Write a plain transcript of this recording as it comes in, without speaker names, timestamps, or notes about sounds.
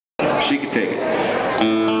She can take it.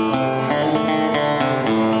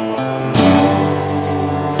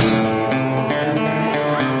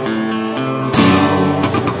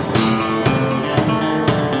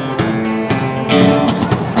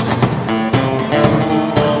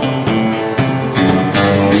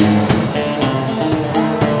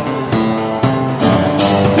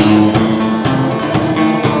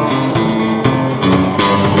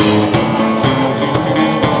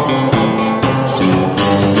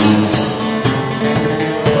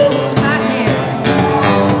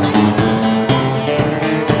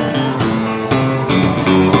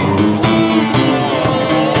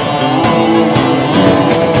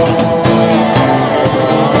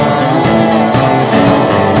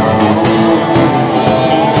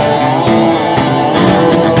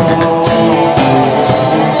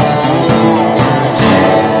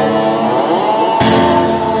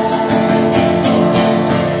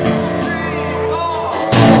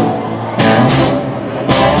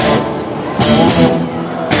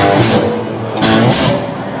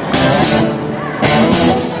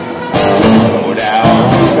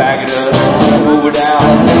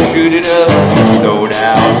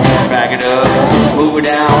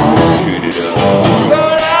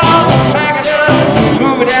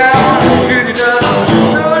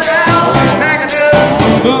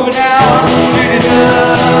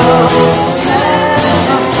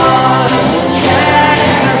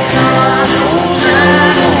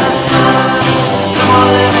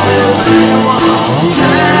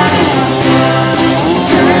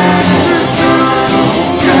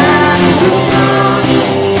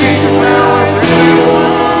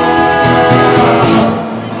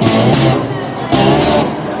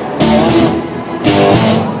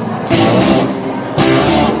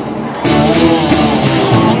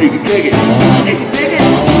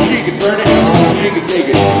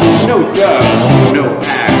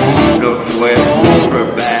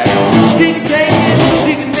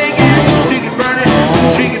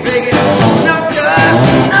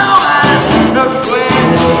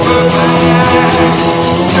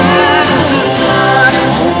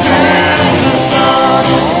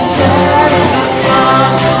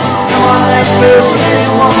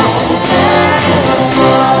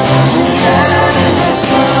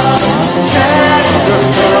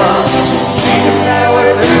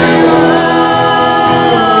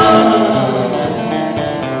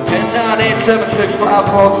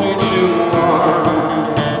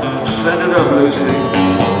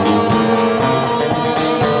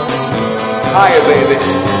 Hiya, baby.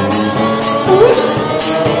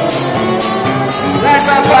 Light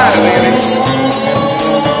my fire, baby.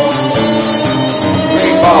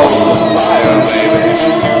 Great balls of fire, baby.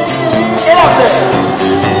 Get up there.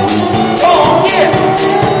 Go on, get.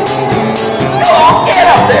 Go on, get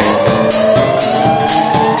up there.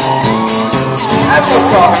 That's what I'm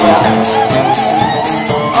talking about.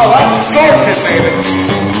 Oh, that's scorching, baby.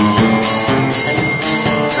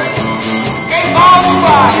 Great balls of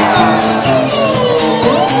fire.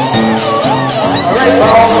 Great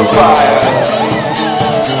balls of fire.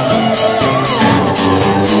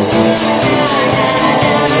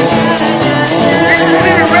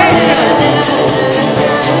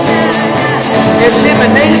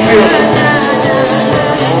 Elimination.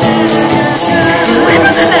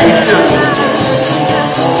 Elimination.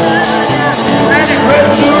 Planet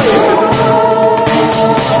Resurrection.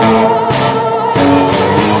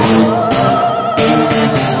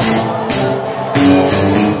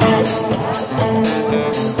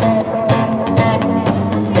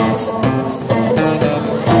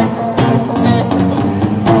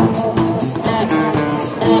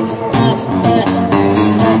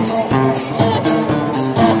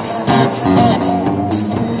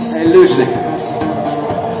 Lucy.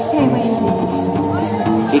 Hey, Wendy.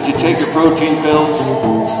 Did you take your protein pills?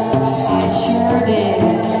 I sure did.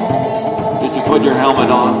 Did you put your helmet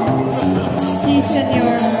on? Si,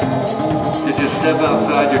 senor. Did you step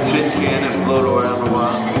outside your tin can and float around a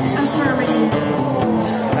while? Affirmative.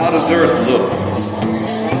 How does Earth look?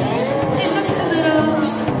 It looks a little...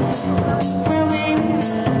 Well, Wayne,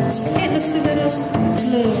 it looks a little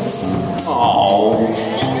blue. Oh,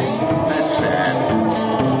 that's sad.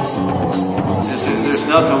 There's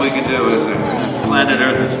nothing we can do, is there? Planet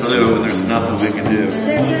Earth is blue and there's nothing we can do.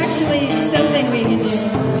 There's actually something we can do.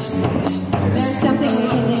 There's something we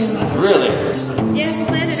can do. Really? Yes,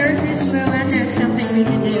 planet Earth is blue and there's something we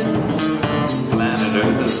can do. Planet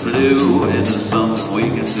Earth is blue and there's something we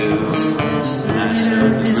can do. Planet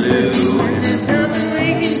Earth is blue and there's something we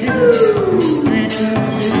can do. Planet Earth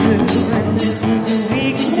is blue and there's something we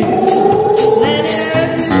can do. Planet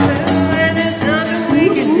Earth is blue and there's something we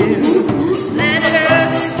can do. Planet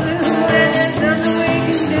Earth is blue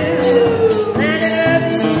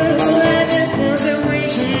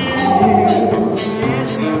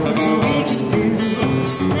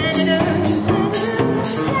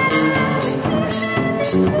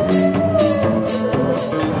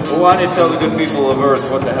why don't you tell the good people of Earth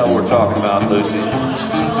what the hell we're talking about, Lucy?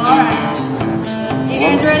 Alright. You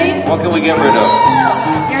guys ready? What can we get rid of?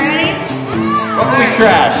 You ready? What can we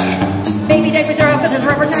trash? Baby diapers are off with those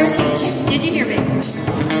rubber tires. Did you hear me?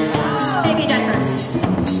 Baby diapers.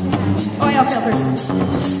 Oil filters.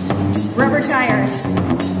 Rubber tires.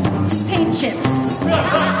 Paint chips.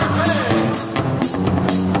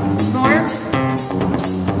 More?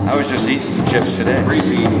 I was just eating some chips today.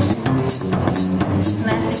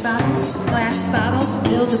 Plastic bottles, glass bottles,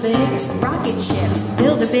 build a big rocket ship.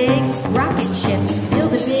 Build a big rocket ship.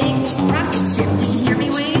 Build a big rocket ship. Did you hear me,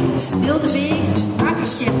 Wayne? Build a big rocket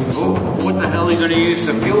ship. Oh, what the hell are you going to use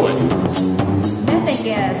to fuel it? Methane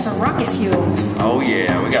gas for rocket fuel. Oh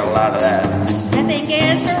yeah, we got a lot of that. Methane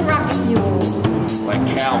gas for rocket fuel. Like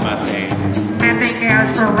cow methane. Methane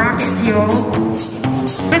gas for rocket fuel.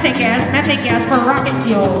 Methane gas for rocket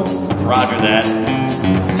fuel. Roger that.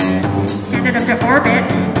 Send it up to orbit.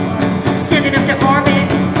 Send it up to orbit.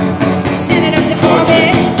 Send it up to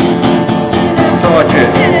orbit. Torch it.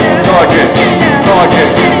 Torch it. Torch it.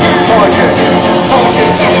 Torch it. Torch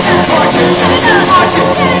it. Torch it. Torch it.